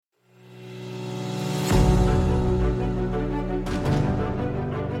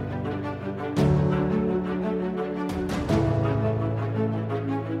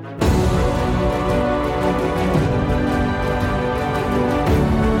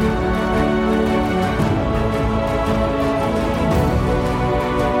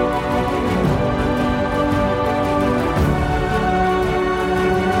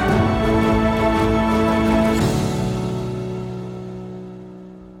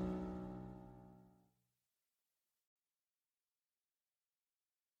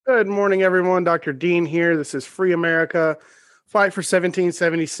Good morning, everyone. Dr. Dean here. This is Free America, Fight for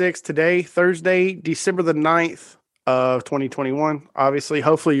 1776. Today, Thursday, December the 9th of 2021. Obviously,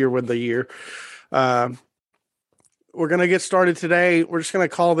 hopefully you're with the year. We're going to get started today. We're just going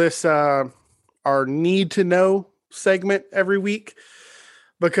to call this our Need to Know segment every week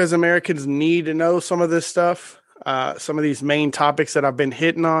because Americans need to know some of this stuff. Some of these main topics that I've been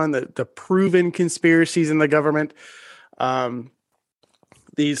hitting on, the proven conspiracies in the government.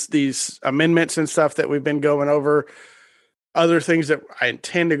 These amendments and stuff that we've been going over, other things that I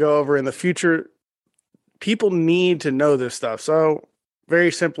intend to go over in the future. People need to know this stuff. So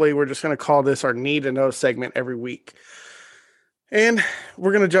very simply, we're just going to call this our Need to Know segment every week. And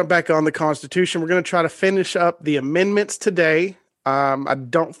we're going to jump back on the Constitution. We're going to try to finish up the amendments today. I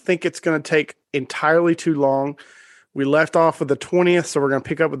don't think it's going to take entirely too long. We left off with the 20th, so we're going to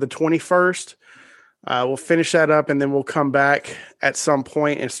pick up with the 21st. We'll finish that up, and then we'll come back at some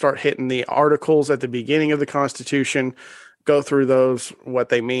point and start hitting the articles at the beginning of the Constitution, go through those, what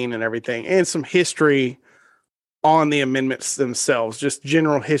they mean and everything, and some history on the amendments themselves, just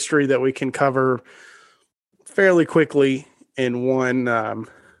general history that we can cover fairly quickly in one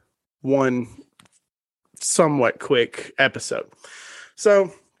somewhat quick episode.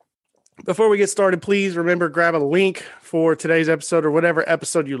 So before we get started, please remember, grab a link for today's episode or whatever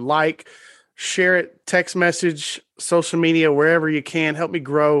episode you like. Share it, text message, social media, wherever you can. Help me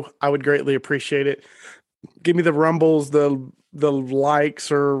grow. I would greatly appreciate it. Give me the rumbles, the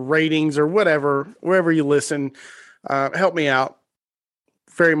likes or ratings or whatever, wherever you listen. Help me out.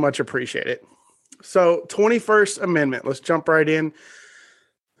 Very much appreciate it. So 21st Amendment. Let's jump right in.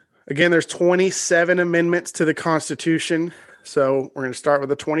 Again, there's 27 amendments to the Constitution. So we're going to start with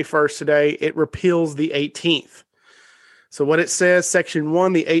the 21st today. It repeals the 18th. So what it says, Section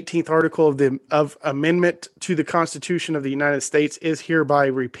 1, the 18th article of Amendment to the Constitution of the United States is hereby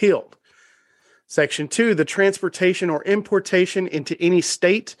repealed. Section 2, the transportation or importation into any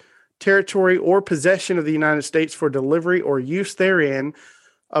state, territory, or possession of the United States for delivery or use therein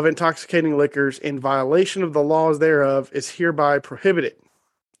of intoxicating liquors in violation of the laws thereof is hereby prohibited.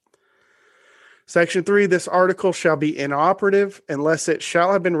 Section 3, this article shall be inoperative unless it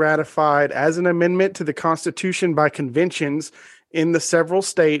shall have been ratified as an amendment to the Constitution by conventions in the several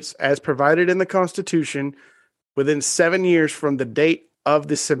states as provided in the Constitution within 7 years from the date of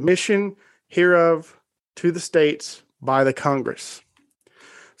the submission hereof to the states by the Congress.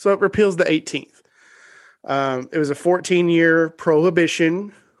 So it repeals the 18th. It was a 14-year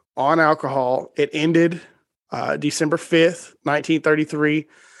prohibition on alcohol. It ended December 5th, 1933.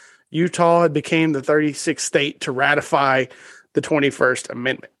 Utah had became the 36th state to ratify the 21st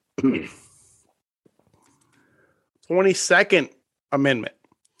Amendment. 22nd Amendment.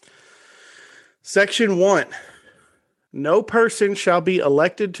 Section 1. No person shall be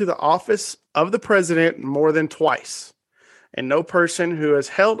elected to the office of the president more than twice, and no person who has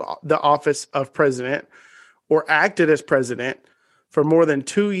held the office of president or acted as president for more than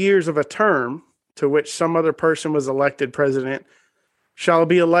 2 years of a term to which some other person was elected president shall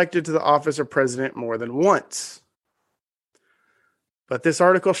be elected to the office of president more than once. But this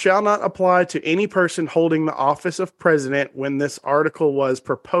article shall not apply to any person holding the office of president when this article was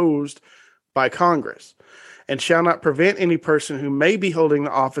proposed by Congress, and shall not prevent any person who may be holding the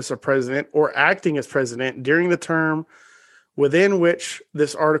office of president or acting as president during the term within which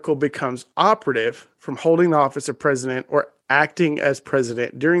this article becomes operative from holding the office of president or acting as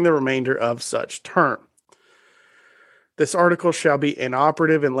president during the remainder of such term. This article shall be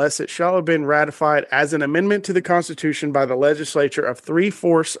inoperative unless it shall have been ratified as an amendment to the Constitution by the legislature of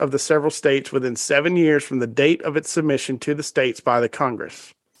 3/4 of the several states within 7 years from the date of its submission to the states by the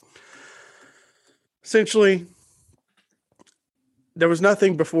Congress. Essentially, there was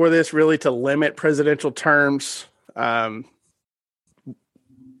nothing before this really to limit presidential terms.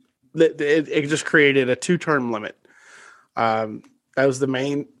 It just created a 2-term limit. That was the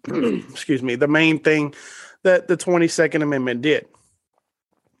main, the main thing that the 22nd Amendment did.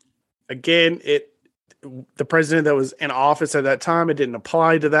 Again, the president that was in office at that time, it didn't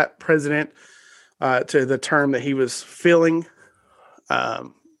apply to that president, to the term that he was filling. It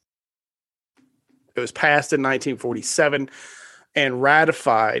was passed in 1947 and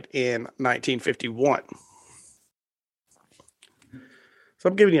ratified in 1951. So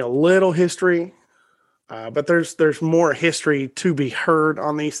I'm giving you a little history, but there's more history to be heard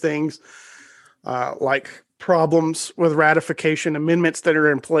on these things, like problems with ratification, amendments that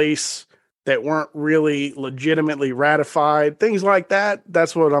are in place that weren't really legitimately ratified, things like that.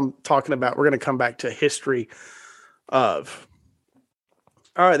 That's what I'm talking about. We're going to come back to history of.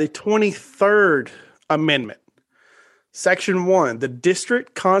 All right, the 23rd Amendment. Section 1, the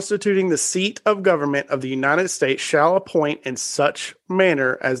district constituting the seat of government of the United States shall appoint in such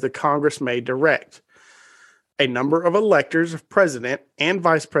manner as the Congress may direct a number of electors of president and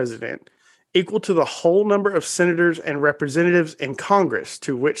vice president equal to the whole number of senators and representatives in Congress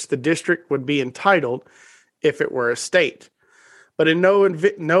to which the district would be entitled if it were a state, but in no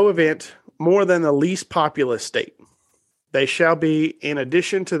event more than the least populous state. They shall be in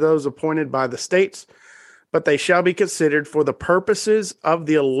addition to those appointed by the states, but they shall be considered for the purposes of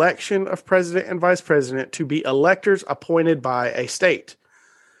the election of president and vice president to be electors appointed by a state.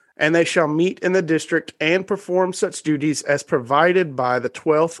 And they shall meet in the district and perform such duties as provided by the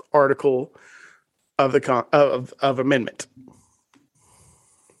 12th article of the of amendment.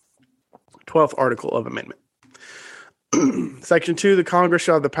 12th article of amendment. Section 2, the Congress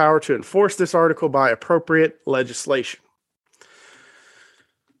shall have the power to enforce this article by appropriate legislation.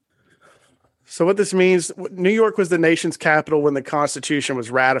 So what this means, New York was the nation's capital when the Constitution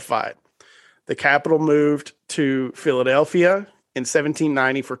was ratified. The capital moved to Philadelphia in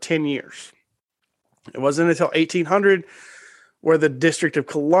 1790 for 10 years. It wasn't until 1800 where the District of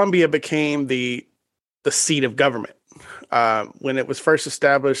Columbia became the seat of government. When it was first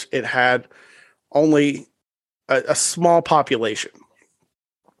established, it had only a small population.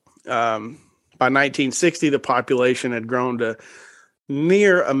 By 1960, the population had grown to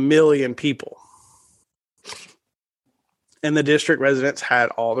near 1 million people. And the district residents had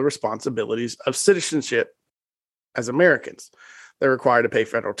all the responsibilities of citizenship as Americans. They're required to pay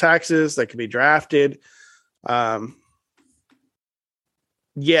federal taxes. They could be drafted.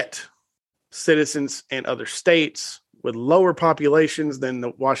 Yet, citizens in other states with lower populations than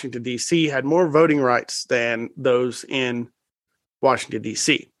the Washington, D.C. had more voting rights than those in Washington,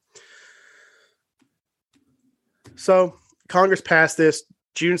 D.C. So, Congress passed this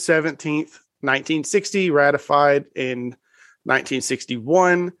June 17th, 1960, ratified in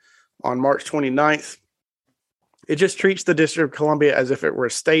 1961 on March 29th. It just treats the District of Columbia as if it were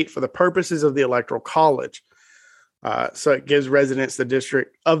a state for the purposes of the Electoral College. So it gives residents the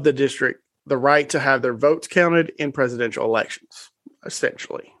district the right to have their votes counted in presidential elections,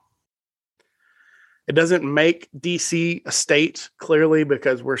 essentially. It doesn't make DC a state, clearly,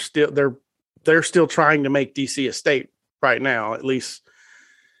 because they're still trying to make DC a state right now. At least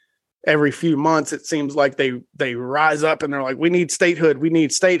every few months, it seems like they rise up and they're like, we need statehood. We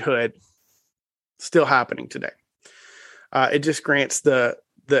need statehood. Still happening today. It just grants the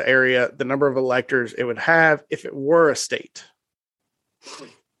area the number of electors it would have if it were a state.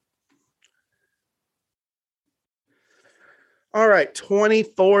 All right,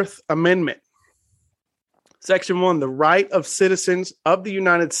 24th Amendment. Section 1, the right of citizens of the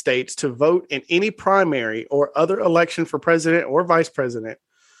United States to vote in any primary or other election for president or vice president,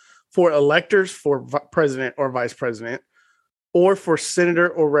 for electors for president or vice president, or for senator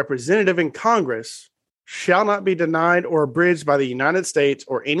or representative in Congress, shall not be denied or abridged by the United States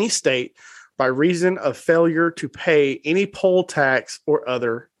or any state by reason of failure to pay any poll tax or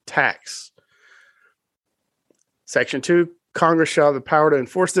other tax. Section 2, Congress shall have the power to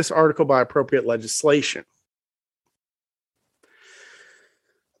enforce this article by appropriate legislation.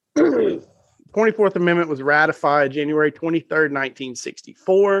 24th Amendment was ratified January 23rd,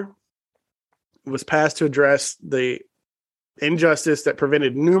 1964. It was passed to address the injustice that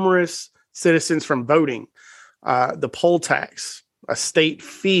prevented numerous citizens from voting, the poll tax, a state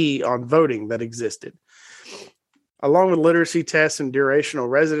fee on voting that existed. Along with literacy tests and durational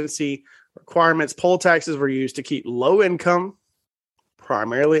residency requirements, poll taxes were used to keep low-income,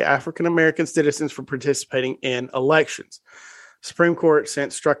 primarily African-American citizens from participating in elections. Supreme Court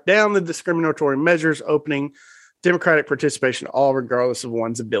since struck down the discriminatory measures opening Democratic participation to all, regardless of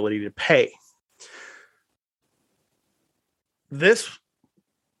one's ability to pay. This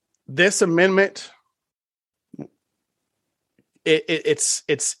amendment,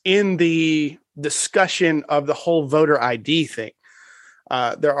 it's in the discussion of the whole voter ID thing.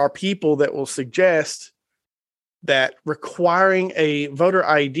 There are people that will suggest that requiring a voter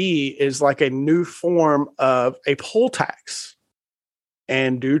ID is like a new form of a poll tax.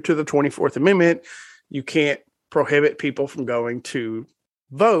 And due to the 24th Amendment, you can't prohibit people from going to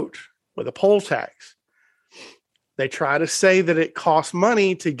vote with a poll tax. They try to say that it costs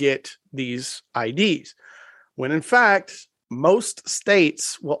money to get these IDs, when in fact, most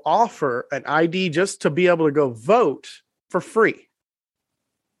states will offer an ID just to be able to go vote for free.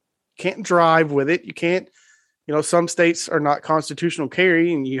 Can't drive with it. You can't, some states are not constitutional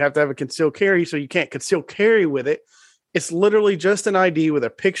carry and you have to have a concealed carry, so you can't conceal carry with it. It's literally just an ID with a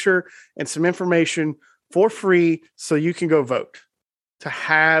picture and some information for free so you can go vote, to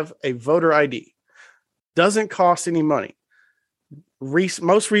have a voter ID. Doesn't cost any money.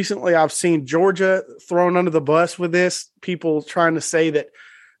 Most recently, I've seen Georgia thrown under the bus with this. People trying to say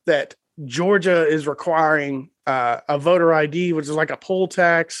that Georgia is requiring a voter ID, which is like a poll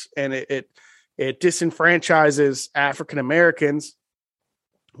tax, and it disenfranchises African Americans,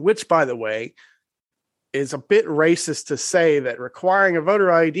 which, by the way, is a bit racist to say that requiring a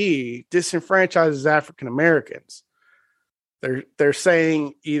voter ID disenfranchises African Americans. They're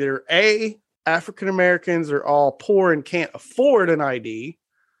saying either A, African Americans are all poor and can't afford an ID,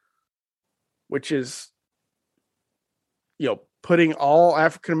 which is, putting all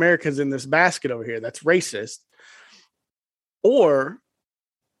African Americans in this basket over here. That's racist. Or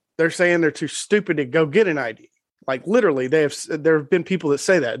they're saying they're too stupid to go get an ID. Like literally, there have been people that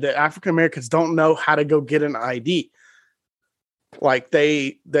say that African Americans don't know how to go get an ID. Like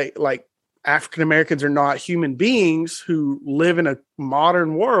they like African Americans are not human beings who live in a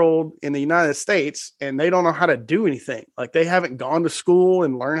modern world in the United States, and they don't know how to do anything. Like they haven't gone to school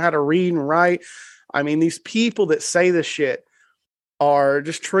and learned how to read and write. I mean, these people that say this shit are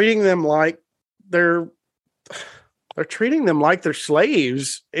just treating them like they're treating them like they're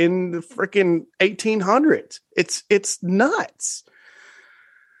slaves in the freaking 1800s. It's nuts.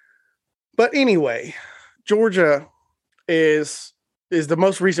 But anyway, Georgia is the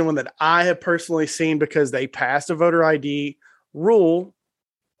most recent one that I have personally seen because they passed a voter ID rule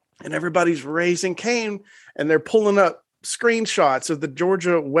and everybody's raising Cain, and they're pulling up screenshots of the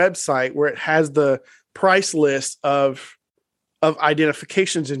Georgia website where it has the price list of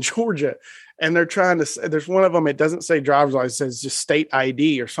identifications in Georgia. And they're trying to say, there's one of them, it doesn't say driver's license, it says just state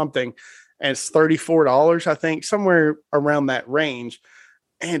ID or something. And it's $34, I think, somewhere around that range.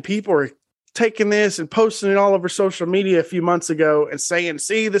 And people are taking this and posting it all over social media a few months ago and saying,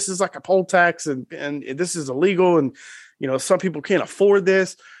 see, this is like a poll tax and this is illegal. And, some people can't afford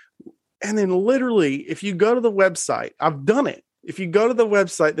this. And then literally, if you go to the website, I've done it. If you go to the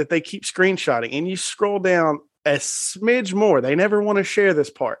website that they keep screenshotting and you scroll down a smidge more, they never want to share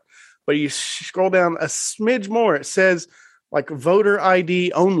this part, but you scroll down a smidge more, it says like voter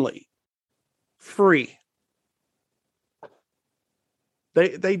ID only, free.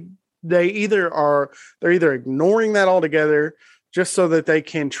 They're either ignoring that altogether just so that they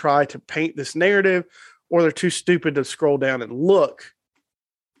can try to paint this narrative, or they're too stupid to scroll down and look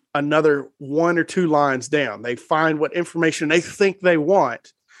another one or two lines down. They find what information they think they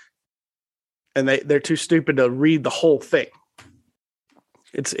want, and they're too stupid to read the whole thing.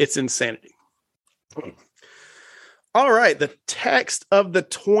 It's insanity. All right, the text of the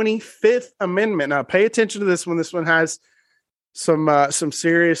 25th Amendment. Now, pay attention to this one. This one has some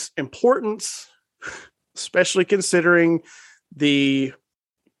serious importance, especially considering the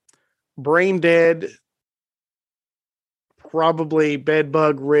brain dead, probably bed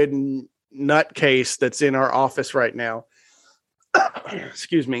bug ridden nutcase that's in our office right now.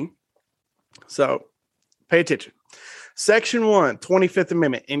 Excuse me. So pay attention. Section 1, 25th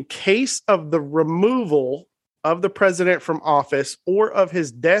Amendment. In case of the removal of the president from office or of his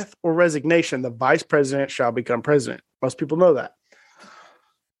death or resignation, the vice president shall become president. Most people know that.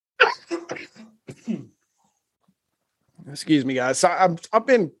 Excuse me, guys. So I've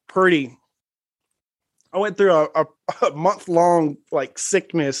been pretty. I went through a month-long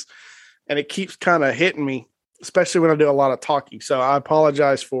sickness, and it keeps kind of hitting me, especially when I do a lot of talking. So I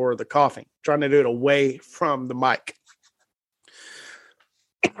apologize for the coughing. I'm trying to do it away from the mic.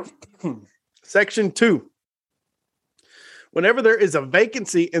 Section 2. Whenever there is a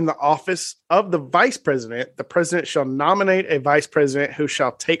vacancy in the office of the vice president, the president shall nominate a vice president who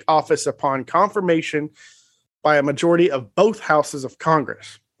shall take office upon confirmation by a majority of both houses of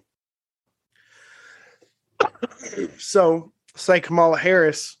Congress. So, say Kamala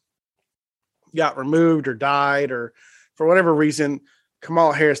Harris got removed or died, or for whatever reason,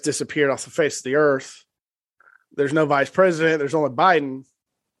 Kamala Harris disappeared off the face of the earth. There's no vice president. There's only Biden.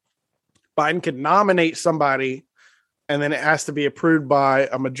 Biden could nominate somebody, and then it has to be approved by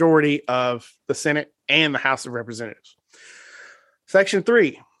a majority of the Senate and the House of Representatives. Section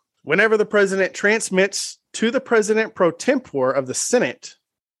 3, whenever the president transmits to the president pro tempore of the Senate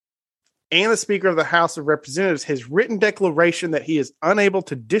and the Speaker of the House of Representatives his written declaration that he is unable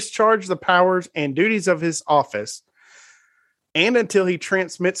to discharge the powers and duties of his office, and until he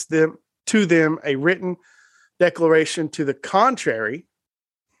transmits to them a written declaration to the contrary,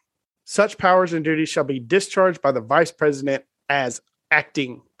 such powers and duties shall be discharged by the vice president as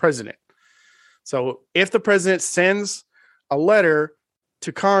acting president. So if the president sends a letter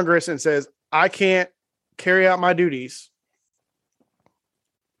to Congress and says, I can't carry out my duties,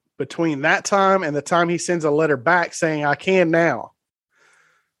 between that time and the time he sends a letter back saying I can now,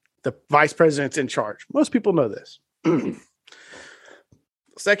 The vice president's in charge. Most people know this.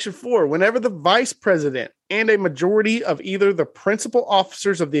 Section 4, whenever the vice president and a majority of either the principal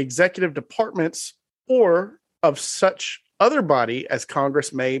officers of the executive departments or of such other body as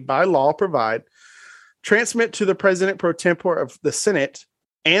Congress may by law provide, transmit to the president pro tempore of the Senate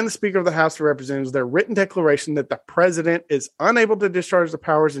and the Speaker of the House of Representatives their written declaration that the president is unable to discharge the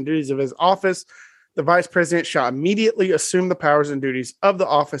powers and duties of his office, the vice president shall immediately assume the powers and duties of the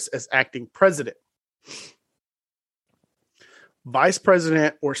office as acting president. Vice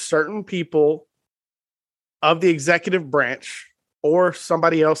president or certain people of the executive branch or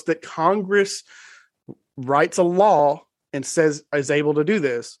somebody else that Congress writes a law and says is able to do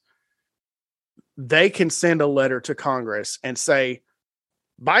this, they can send a letter to Congress and say,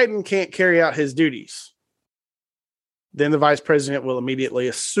 Biden can't carry out his duties. Then the vice president will immediately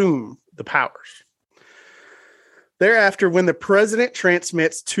assume the powers. Thereafter, when the president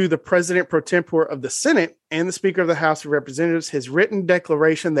transmits to the president pro tempore of the Senate and the Speaker of the House of Representatives his written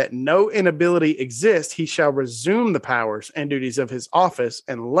declaration that no inability exists, he shall resume the powers and duties of his office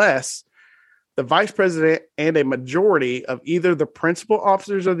unless the vice president and a majority of either the principal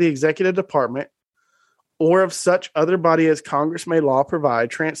officers of the executive department or of such other body as Congress may law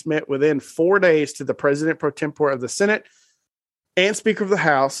provide transmit within 4 days to the president pro tempore of the Senate and Speaker of the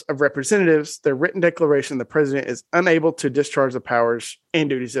House of Representatives their written declaration the president is unable to discharge the powers and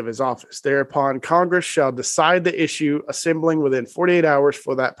duties of his office. Thereupon, Congress shall decide the issue, assembling within 48 hours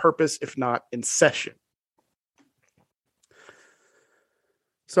for that purpose, if not in session.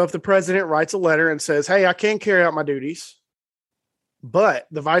 So if the president writes a letter and says, hey, I can carry out my duties, but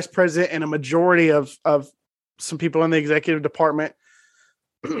the vice president and a majority of some people in the executive department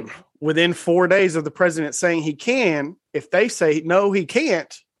within 4 days of the president saying he can, if they say, no, he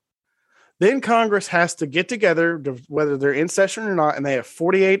can't, then Congress has to get together, whether they're in session or not, and they have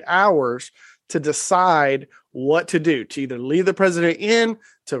 48 hours to decide what to do, to either leave the president in,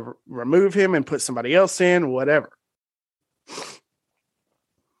 to remove him and put somebody else in, whatever.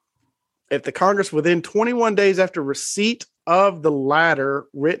 If the Congress within 21 days after receipt of the latter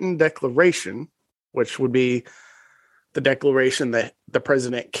written declaration, which would be the declaration that the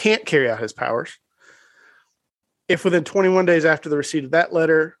president can't carry out his powers, if within 21 days after the receipt of that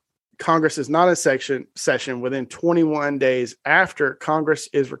letter, Congress is not in session within 21 days after Congress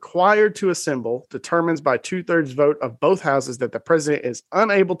is required to assemble, determines by 2/3 vote of both houses that the president is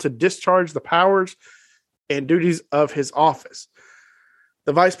unable to discharge the powers and duties of his office.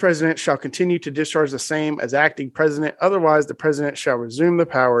 The vice president shall continue to discharge the same as acting president. Otherwise, the president shall resume the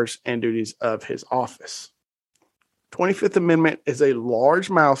powers and duties of his office. 25th Amendment is a large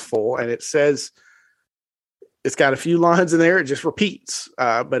mouthful, and it says it's got a few lines in there. It just repeats,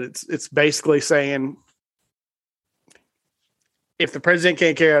 but it's basically saying if the president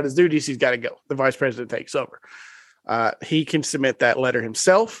can't carry out his duties, he's got to go. The vice president takes over. He can submit that letter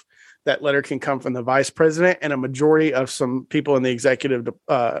himself. That letter can come from the vice president and a majority of some people in the executive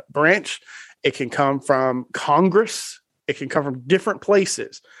branch. It can come from Congress. It can come from different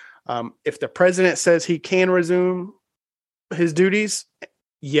places. If the president says he can resume his duties,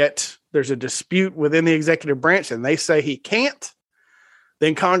 yet there's a dispute within the executive branch and they say he can't,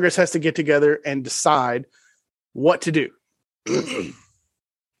 then Congress has to get together and decide what to do.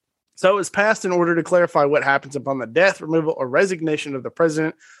 So it's passed in order to clarify what happens upon the death, removal, or resignation of the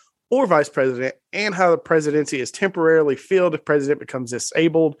president or vice president, and how the presidency is temporarily filled if the president becomes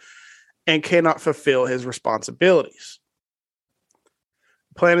disabled and cannot fulfill his responsibilities.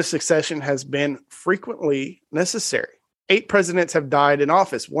 The plan of succession has been frequently necessary. 8 presidents have died in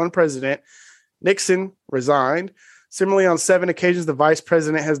office. 1 president, Nixon, resigned. Similarly, on 7 occasions, the vice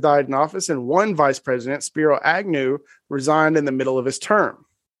president has died in office, and 1 vice president, Spiro Agnew, resigned in the middle of his term.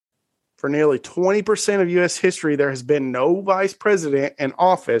 For nearly 20% of U.S. history, there has been no vice president in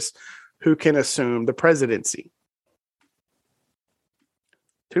office who can assume the presidency.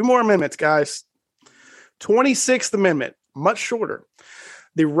 2 more amendments, guys. 26th Amendment, much shorter.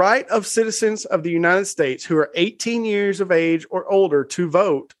 The right of citizens of the United States who are 18 years of age or older to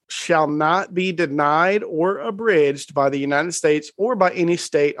vote shall not be denied or abridged by the United States or by any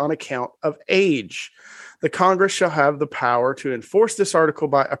state on account of age. The Congress shall have the power to enforce this article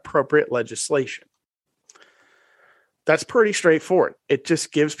by appropriate legislation. That's pretty straightforward. It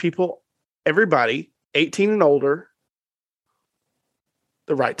just gives people, everybody 18 and older,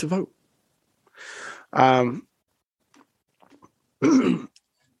 the right to vote.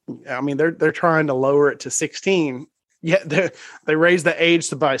 I mean, they're trying to lower it to 16. Yet they raised the age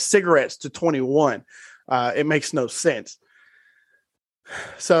to buy cigarettes to 21. It makes no sense.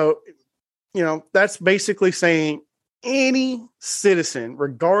 So, that's basically saying any citizen,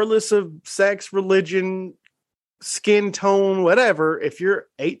 regardless of sex, religion, skin tone, whatever, if you're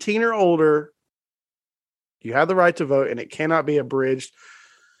 18 or older, you have the right to vote, and it cannot be abridged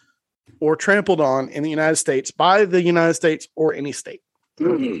or trampled on in the United States by the United States or any state.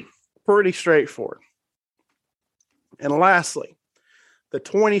 Pretty straightforward. And lastly, the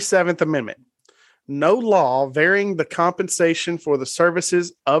 27th Amendment. No law varying the compensation for the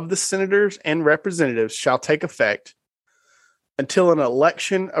services of the senators and representatives shall take effect until an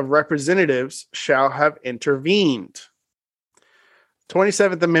election of representatives shall have intervened.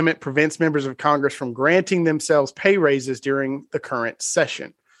 27th Amendment prevents members of Congress from granting themselves pay raises during the current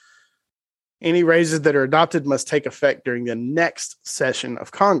session. Any raises that are adopted must take effect during the next session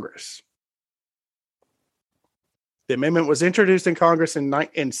of Congress. The amendment was introduced in Congress in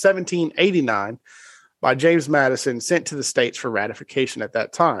 1789 by James Madison, sent to the states for ratification at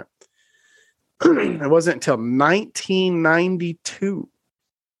that time. It wasn't until 1992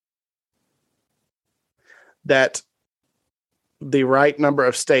 that the right number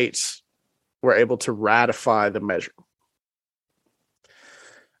of states were able to ratify the measure.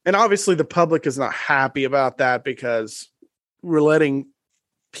 And obviously the public is not happy about that because we're letting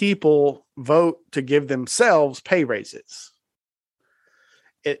people vote to give themselves pay raises.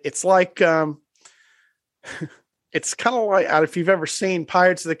 It's like, it's kind of like, if you've ever seen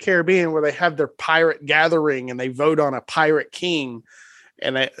Pirates of the Caribbean where they have their pirate gathering and they vote on a pirate king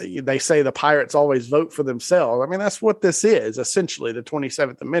and they say the pirates always vote for themselves. I mean, that's what this is, essentially, the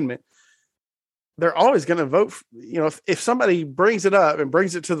 27th Amendment. They're always going to vote. If somebody brings it up and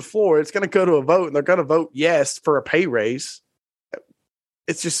brings it to the floor, it's going to go to a vote and they're going to vote yes for a pay raise.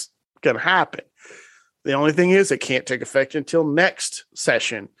 It's just going to happen. The only thing is it can't take effect until next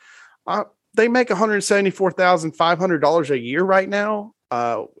session. They make $174,500 a year right now.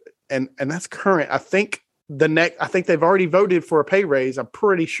 And that's current. I think they've already voted for a pay raise. I'm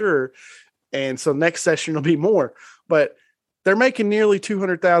pretty sure. And so next session will be more, but they're making nearly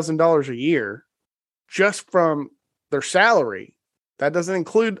 $200,000 a year just from their salary. That doesn't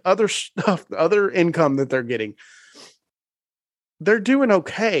include other stuff, other income that they're getting. They're doing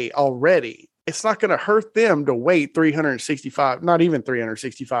okay already. It's not going to hurt them to wait 365, not even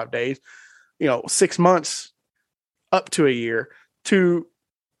 365 days, 6 months up to a year to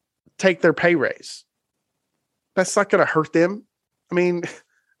take their pay raise. That's not going to hurt them. I mean,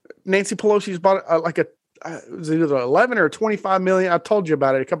 Nancy Pelosi's bought it was either 11 or 25 million. I told you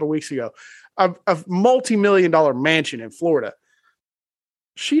about it a couple of weeks ago. A multi-million-dollar mansion in Florida.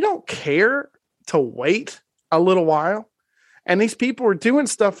 She don't care to wait a little while. And these people are doing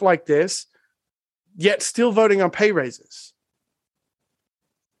stuff like this, yet still voting on pay raises.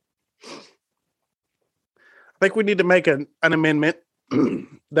 I think we need to make an amendment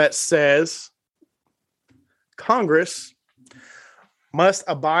that says Congress must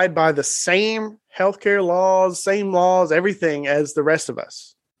abide by the same healthcare laws, everything as the rest of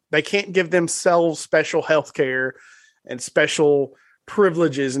us. They can't give themselves special healthcare and special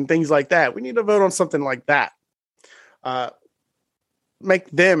privileges and things like that. We need to vote on something like that.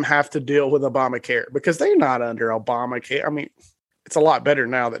 Make them have to deal with Obamacare because they're not under Obamacare. I mean, it's a lot better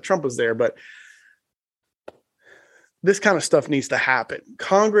now that Trump is there, but this kind of stuff needs to happen.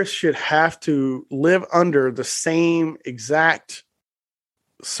 Congress should have to live under the same exact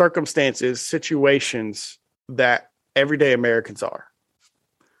circumstances, situations that everyday Americans are.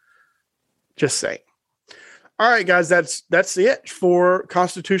 Just saying. All right, guys, that's it for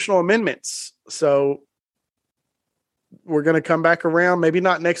constitutional amendments. So we're going to come back around, maybe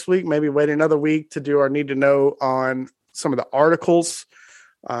not next week, maybe wait another week to do our need to know on some of the articles,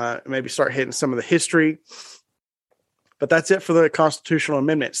 maybe start hitting some of the history. But that's it for the constitutional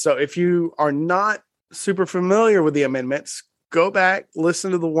amendments. So if you are not super familiar with the amendments, go back,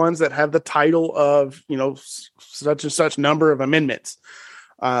 listen to the ones that have the title of, such and such number of amendments.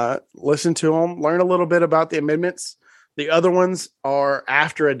 Listen to them, learn a little bit about the amendments. The other ones are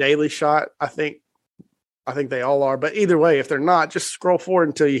after a daily shot. I think they all are. But either way, if they're not, just scroll forward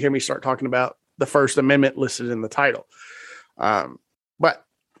until you hear me start talking about the First Amendment listed in the title. But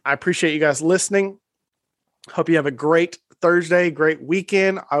I appreciate you guys listening. Hope you have a great Thursday, great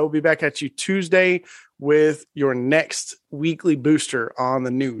weekend. I will be back at you Tuesday with your next weekly booster on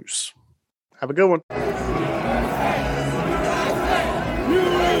the news. Have a good one.